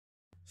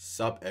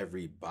Sup,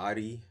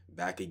 everybody?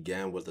 Back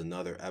again with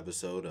another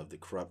episode of the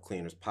Corrupt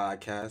Cleaners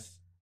Podcast.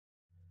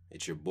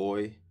 It's your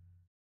boy.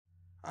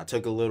 I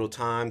took a little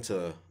time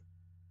to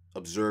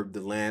observe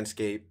the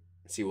landscape,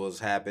 see what was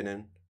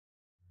happening.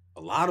 A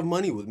lot of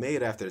money was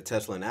made after the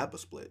Tesla and Apple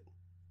split.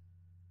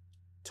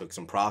 Took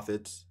some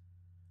profits.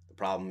 The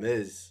problem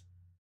is,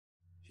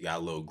 if you got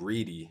a little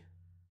greedy,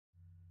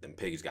 them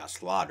pigs got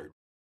slaughtered.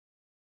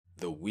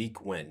 The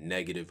week went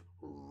negative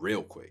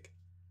real quick.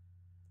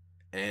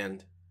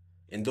 And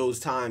in those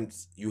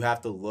times, you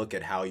have to look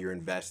at how you're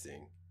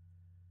investing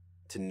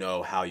to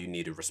know how you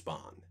need to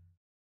respond.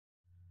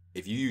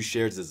 If you use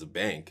shares as a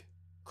bank,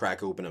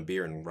 crack open a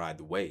beer and ride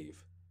the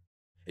wave.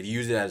 If you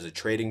use it as a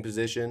trading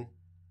position,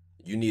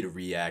 you need to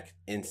react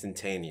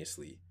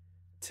instantaneously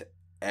to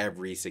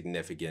every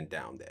significant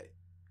down day,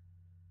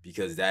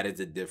 because that is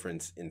the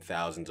difference in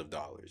thousands of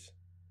dollars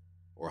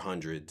or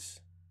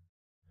hundreds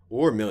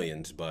or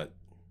millions. But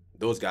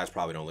those guys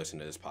probably don't listen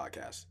to this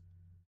podcast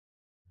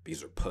because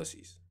they're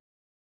pussies.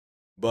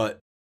 But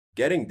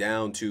getting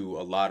down to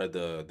a lot of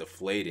the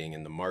deflating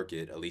in the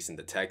market, at least in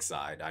the tech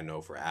side, I know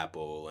for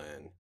Apple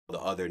and the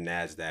other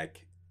NASDAQ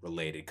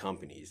related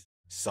companies,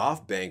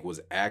 SoftBank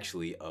was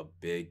actually a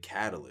big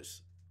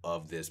catalyst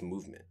of this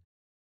movement.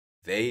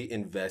 They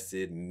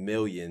invested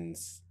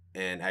millions,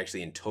 and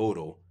actually in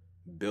total,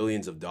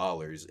 billions of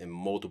dollars in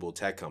multiple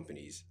tech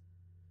companies.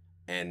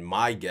 And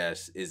my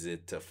guess is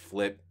it to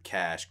flip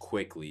cash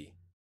quickly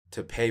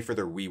to pay for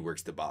their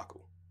WeWorks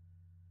debacle.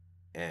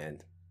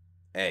 And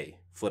hey,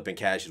 flipping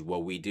cash is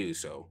what we do,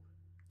 so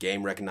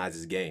game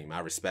recognizes game. I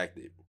respect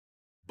it.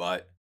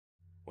 But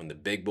when the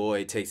big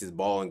boy takes his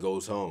ball and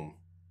goes home,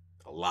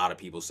 a lot of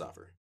people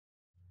suffer.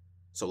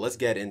 So let's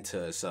get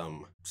into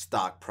some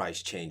stock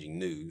price changing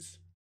news.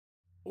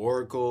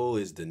 Oracle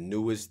is the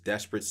newest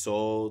desperate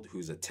soul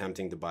who's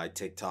attempting to buy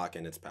TikTok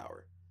and its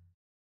power.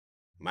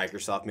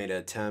 Microsoft made an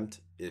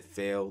attempt, it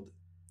failed.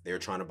 They were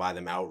trying to buy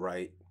them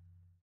outright.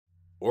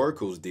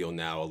 Oracle's deal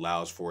now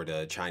allows for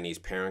the Chinese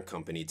parent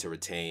company to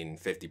retain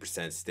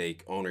 50%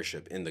 stake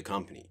ownership in the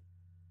company,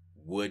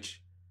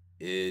 which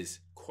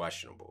is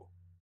questionable.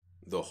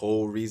 The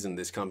whole reason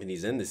this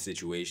company's in this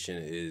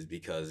situation is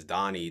because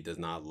Donnie does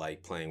not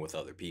like playing with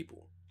other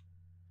people.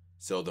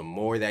 So the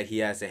more that he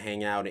has to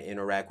hang out and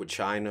interact with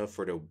China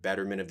for the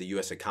betterment of the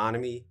US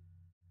economy,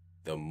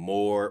 the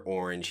more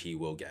orange he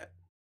will get.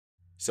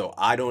 So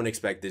I don't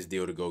expect this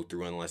deal to go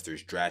through unless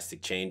there's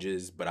drastic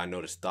changes, but I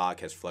know the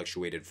stock has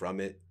fluctuated from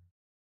it.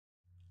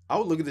 I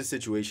would look at this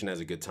situation as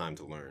a good time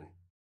to learn.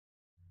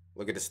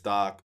 Look at the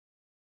stock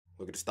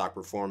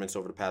performance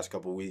over the past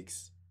couple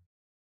weeks.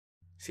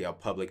 See how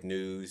public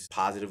news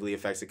positively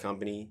affects the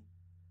company.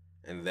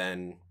 And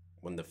then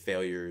when the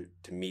failure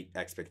to meet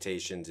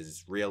expectations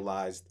is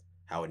realized,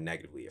 how it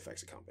negatively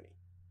affects a company.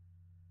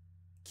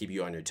 Keep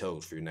you on your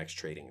toes for your next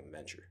trading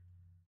venture.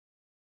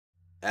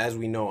 As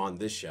we know on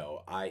this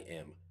show, I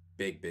am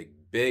big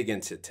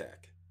into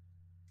tech.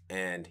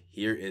 And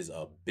here is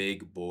a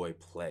big boy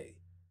play.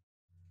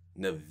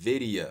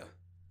 Nvidia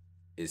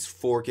is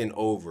forking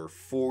over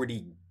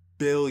 $40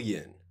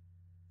 billion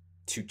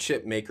to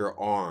chipmaker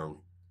ARM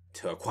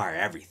to acquire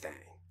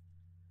everything.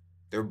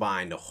 They're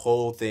buying the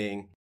whole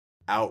thing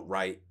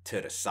outright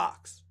to the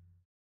socks.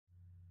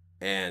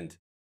 And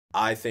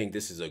I think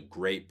this is a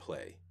great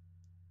play.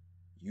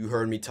 You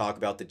heard me talk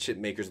about the chip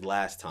makers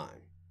last time.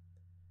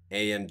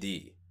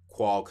 AMD,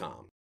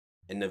 Qualcomm,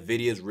 and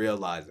Nvidia's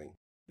realizing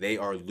they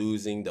are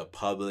losing the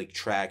public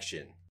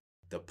traction.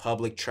 The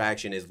public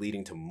traction is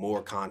leading to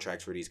more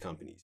contracts for these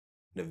companies.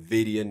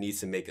 Nvidia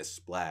needs to make a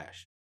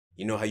splash.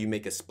 You know how you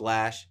make a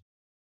splash?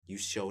 You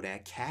show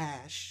that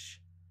cash.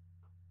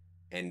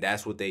 And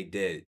that's what they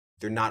did.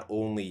 They're not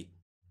only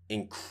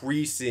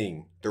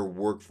increasing their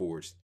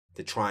workforce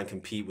to try and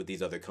compete with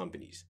these other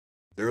companies,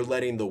 they're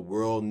letting the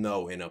world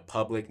know in a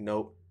public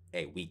note,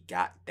 hey, we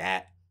got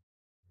that.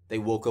 They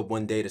woke up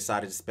one day,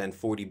 decided to spend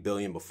 $40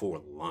 billion before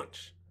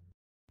lunch.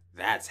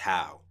 That's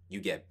how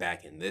you get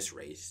back in this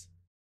race.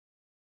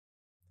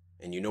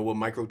 And you know what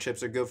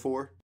microchips are good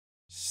for?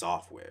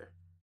 Software.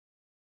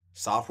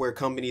 Software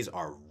companies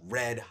are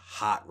red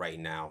hot right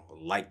now,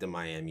 like the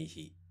Miami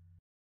Heat.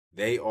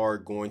 They are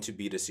going to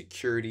be the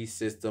security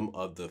system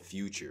of the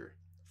future.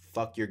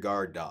 Fuck your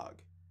guard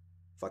dog.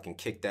 Fucking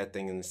kick that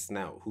thing in the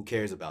snout. Who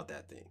cares about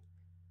that thing?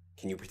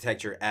 Can you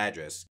protect your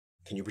address?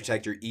 Can you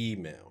protect your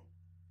email?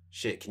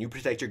 Shit, can you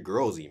protect your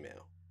girl's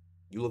email?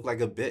 You look like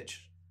a bitch.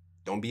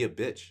 Don't be a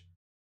bitch.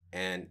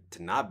 And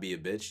to not be a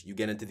bitch, you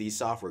get into these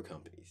software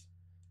companies.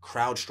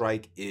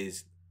 CrowdStrike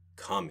is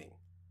coming.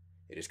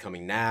 It is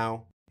coming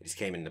now, it has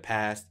came in the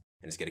past,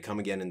 and it's going to come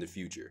again in the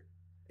future.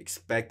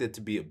 Expect it to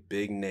be a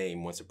big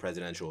name once the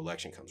presidential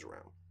election comes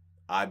around.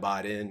 I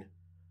bought in.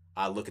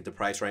 I look at the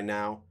price right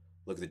now,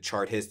 look at the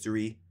chart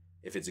history.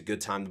 If it's a good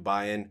time to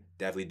buy in,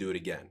 definitely do it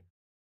again.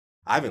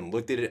 I haven't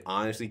looked at it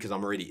honestly because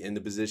I'm already in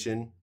the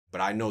position, but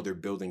I know they're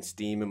building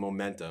steam and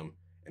momentum,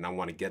 and I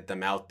want to get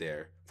them out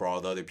there for all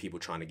the other people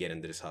trying to get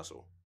into this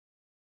hustle.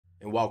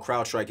 And while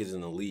CrowdStrike is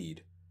in the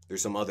lead,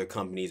 there's some other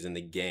companies in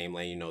the game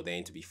letting you know they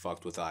ain't to be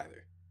fucked with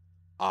either.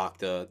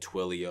 Okta,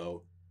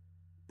 Twilio,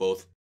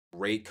 both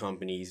great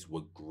companies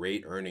with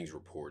great earnings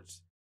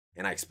reports.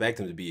 And I expect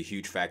them to be a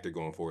huge factor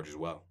going forward as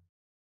well.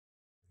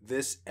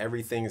 This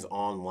everything's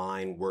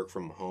online, work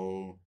from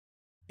home,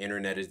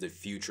 internet is the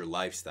future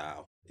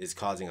lifestyle is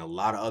causing a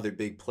lot of other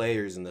big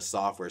players in the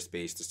software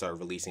space to start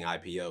releasing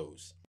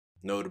IPOs,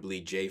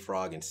 notably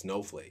JFrog and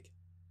Snowflake.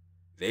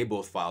 They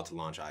both filed to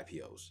launch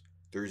IPOs.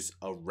 There's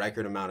a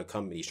record amount of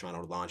companies trying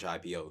to launch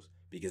IPOs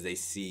because they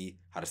see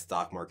how the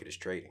stock market is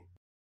trading.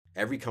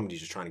 Every company's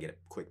just trying to get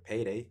a quick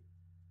payday.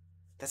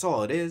 That's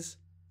all it is.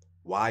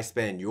 Why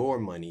spend your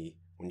money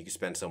when you can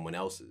spend someone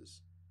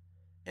else's?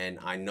 And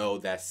I know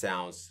that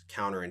sounds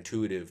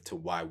counterintuitive to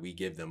why we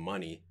give them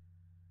money,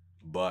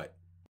 but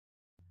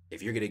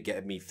if you're going to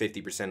get me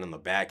 50% on the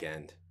back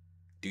end,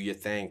 do your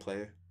thing,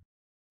 player.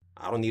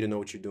 I don't need to know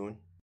what you're doing.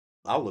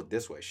 I'll look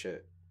this way,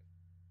 shit.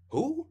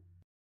 Who?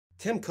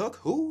 Tim Cook?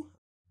 Who?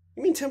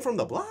 You mean Tim from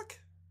the block?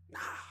 Nah,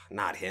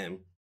 not him.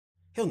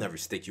 He'll never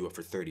stick you up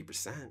for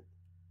 30%.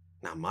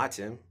 Not my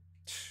Tim.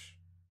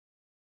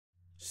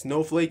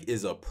 Snowflake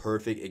is a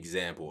perfect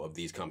example of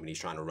these companies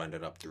trying to run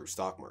it up through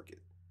stock market.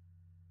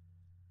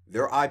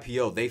 Their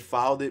IPO, they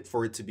filed it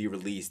for it to be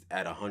released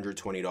at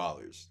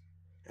 $120.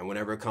 And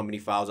whenever a company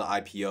files an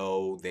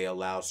IPO, they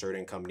allow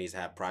certain companies to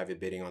have private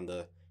bidding on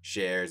the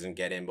shares and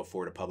get in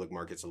before the public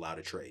market's allowed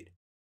to trade.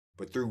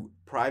 But through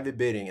private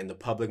bidding and the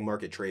public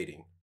market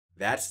trading,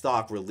 that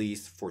stock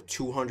released for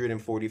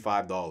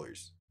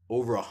 $245,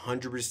 over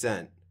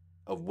 100%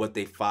 of what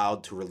they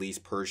filed to release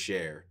per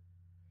share,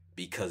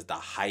 because the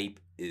hype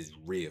is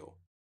real.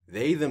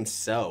 They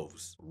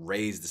themselves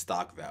raised the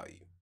stock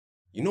value.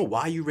 You know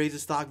why you raise the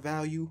stock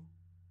value?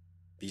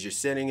 Because you're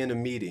sitting in a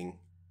meeting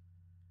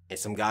and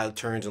some guy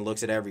turns and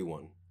looks at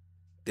everyone,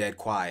 dead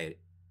quiet,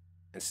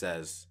 and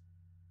says,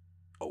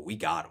 "Oh, we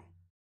got him."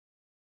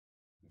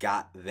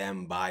 Got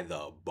them by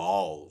the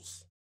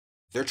balls.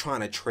 They're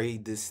trying to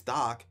trade this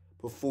stock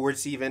before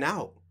it's even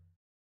out.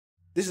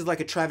 This is like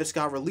a Travis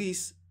Scott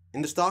release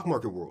in the stock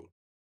market world.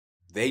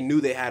 They knew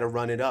they had to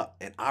run it up,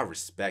 and I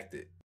respect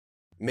it.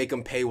 Make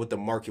them pay what the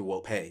market will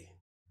pay.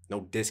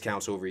 No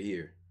discounts over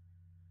here.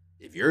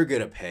 If you're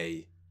going to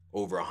pay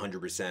over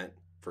 100%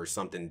 for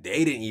something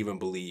they didn't even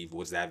believe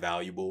was that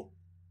valuable,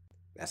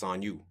 that's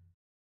on you.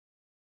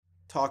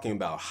 Talking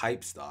about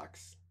hype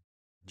stocks,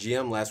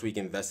 GM last week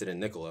invested in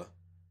Nikola,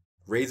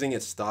 raising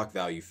its stock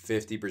value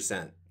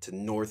 50% to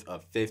north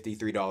of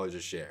 $53 a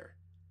share.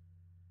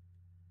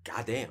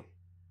 Goddamn.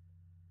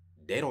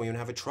 They don't even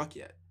have a truck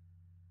yet.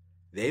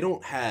 They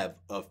don't have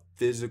a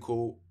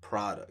physical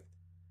product,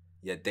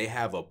 yet they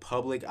have a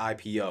public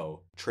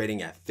IPO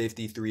trading at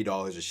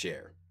 $53 a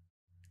share.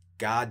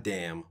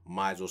 Goddamn,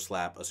 might as well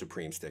slap a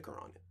Supreme sticker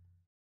on it.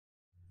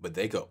 But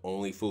they could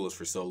only fool us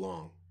for so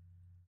long.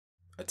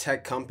 A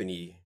tech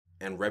company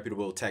and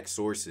reputable tech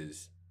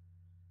sources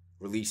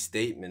released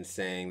statements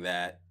saying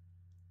that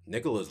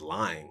Nikola's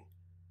lying.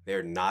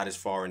 They're not as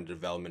far in the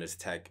development of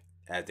tech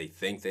as they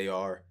think they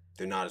are.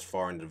 They're not as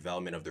far in the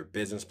development of their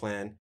business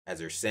plan as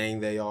they're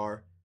saying they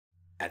are.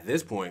 At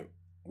this point,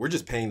 we're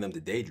just paying them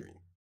to daydream.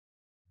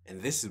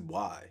 And this is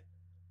why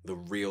the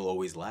real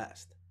always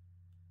last.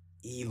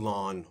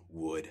 Elon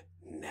would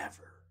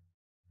never.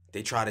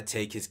 They try to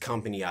take his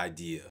company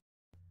idea,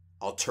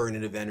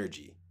 alternative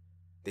energy.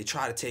 They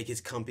try to take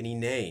his company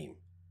name,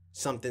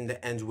 something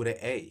that ends with an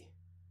A.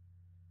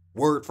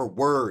 Word for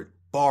word,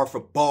 bar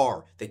for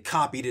bar, they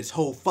copied his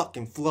whole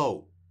fucking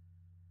flow.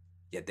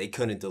 Yet they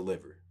couldn't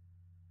deliver.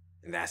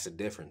 And that's the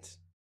difference.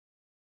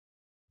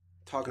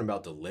 Talking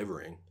about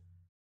delivering,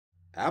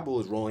 Apple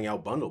is rolling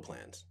out bundle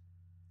plans.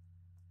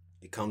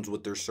 It comes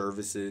with their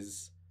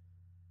services.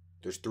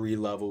 There's 3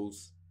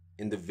 levels: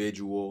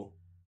 individual,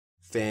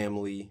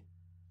 family,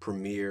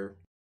 premier.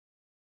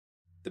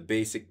 The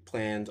basic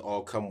plans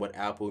all come with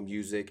Apple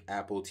Music,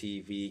 Apple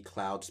TV,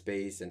 Cloud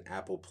Space, and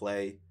Apple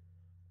Play,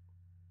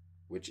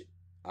 which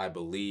I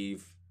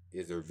believe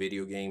is their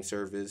video game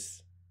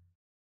service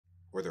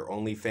or their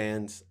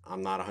OnlyFans.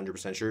 I'm not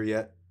 100% sure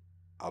yet.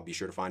 I'll be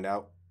sure to find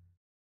out.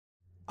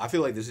 I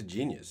feel like this is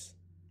genius.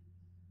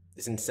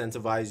 It's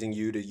incentivizing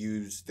you to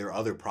use their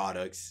other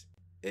products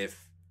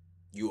if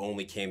you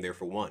only came there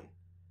for one.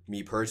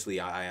 Me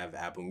personally, I have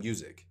Apple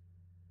Music,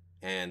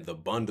 and the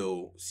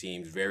bundle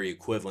seems very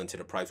equivalent to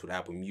the price with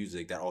Apple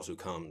Music. That also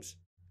comes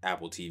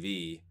Apple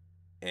TV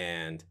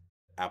and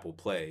Apple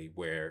Play,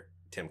 where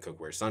Tim Cook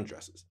wears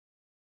sundresses.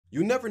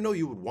 You never know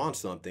you would want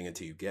something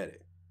until you get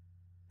it.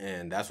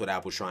 And that's what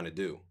Apple's trying to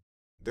do.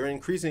 They're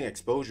increasing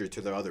exposure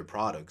to their other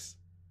products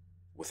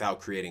without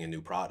creating a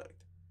new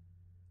product.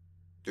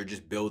 They're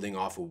just building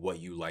off of what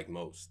you like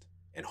most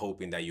and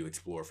hoping that you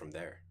explore from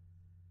there.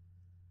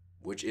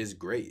 Which is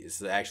great.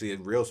 It's actually a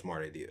real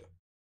smart idea.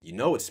 You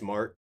know it's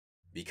smart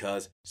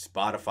because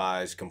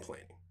Spotify's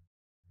complaining.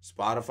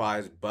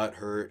 Spotify's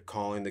butthurt,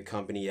 calling the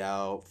company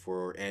out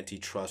for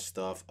antitrust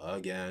stuff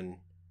again.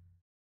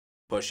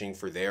 Pushing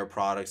for their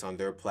products on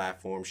their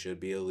platform should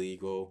be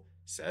illegal.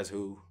 Says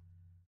who?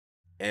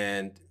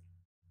 And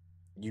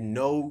you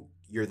know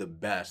you're the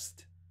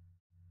best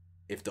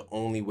if the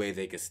only way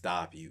they could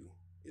stop you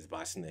is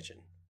by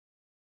snitching.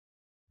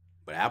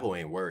 But Apple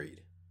ain't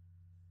worried.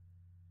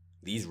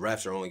 These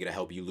refs are only going to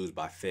help you lose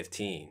by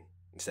 15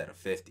 instead of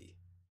 50.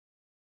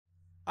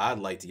 I'd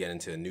like to get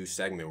into a new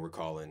segment we're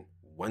calling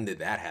When Did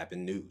That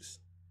Happen News.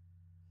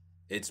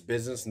 It's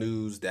business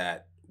news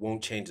that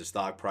won't change the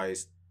stock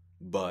price,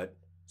 but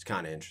it's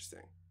kind of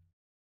interesting.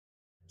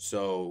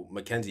 So,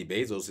 Mackenzie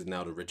Bezos is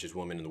now the richest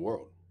woman in the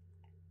world.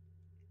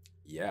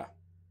 Yeah.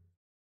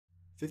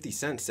 50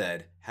 Cent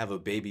said, "Have a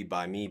baby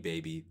by me,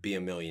 baby, be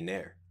a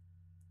millionaire."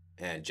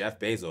 And Jeff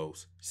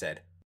Bezos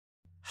said,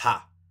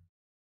 "Ha.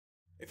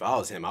 If I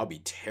was him, I'd be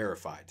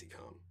terrified to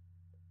come.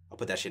 I'll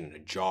put that shit in a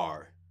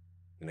jar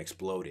and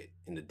explode it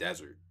in the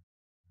desert.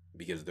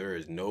 Because there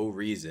is no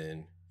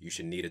reason you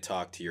should need to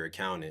talk to your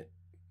accountant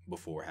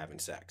before having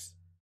sex.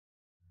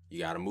 You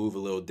gotta move a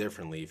little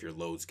differently if your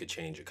loads could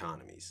change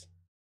economies."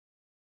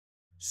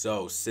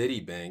 So,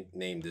 Citibank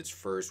named its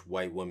first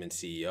white woman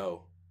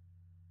CEO.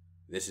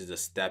 This is a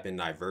step in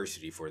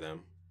diversity for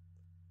them.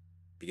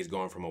 Because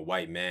going from a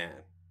white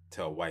man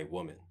to a white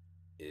woman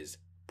is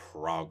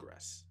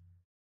progress.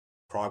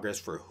 Progress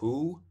for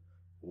who?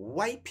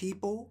 White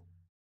people.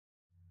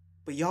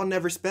 But y'all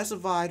never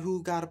specified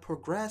who gotta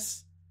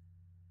progress.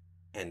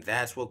 And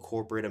that's what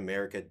corporate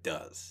America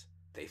does.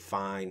 They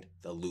find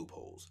the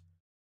loopholes.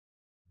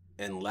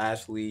 And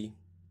lastly,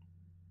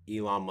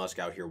 Elon Musk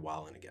out here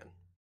wilding again.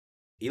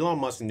 Elon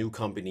Musk's new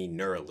company,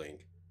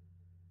 Neuralink,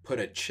 put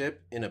a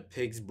chip in a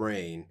pig's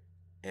brain,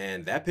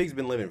 and that pig's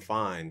been living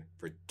fine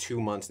for 2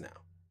 months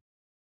now.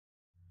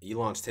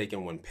 Elon's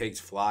taken when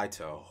pigs fly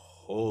to a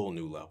whole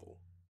new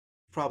level.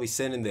 Probably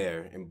sitting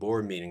there in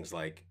board meetings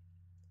like,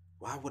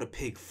 why would a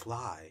pig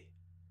fly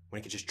when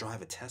it could just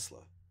drive a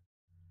Tesla?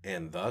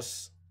 And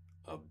thus,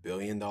 a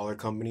billion-dollar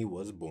company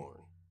was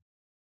born.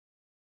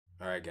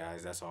 All right,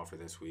 guys, that's all for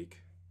this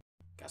week.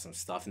 Got some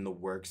stuff in the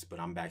works, but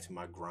I'm back to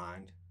my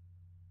grind.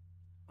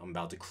 I'm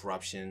about the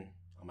corruption.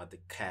 I'm about the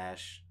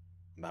cash.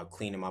 I'm about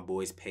cleaning my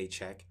boys'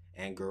 paycheck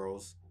and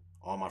girls,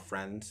 all my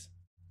friends.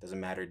 Doesn't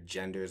matter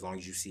gender as long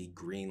as you see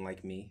green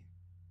like me.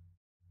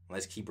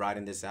 Let's keep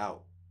riding this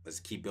out. Let's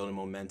keep building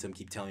momentum.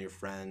 Keep telling your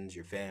friends,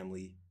 your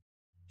family.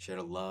 Share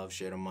the love,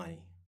 share the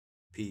money.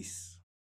 Peace.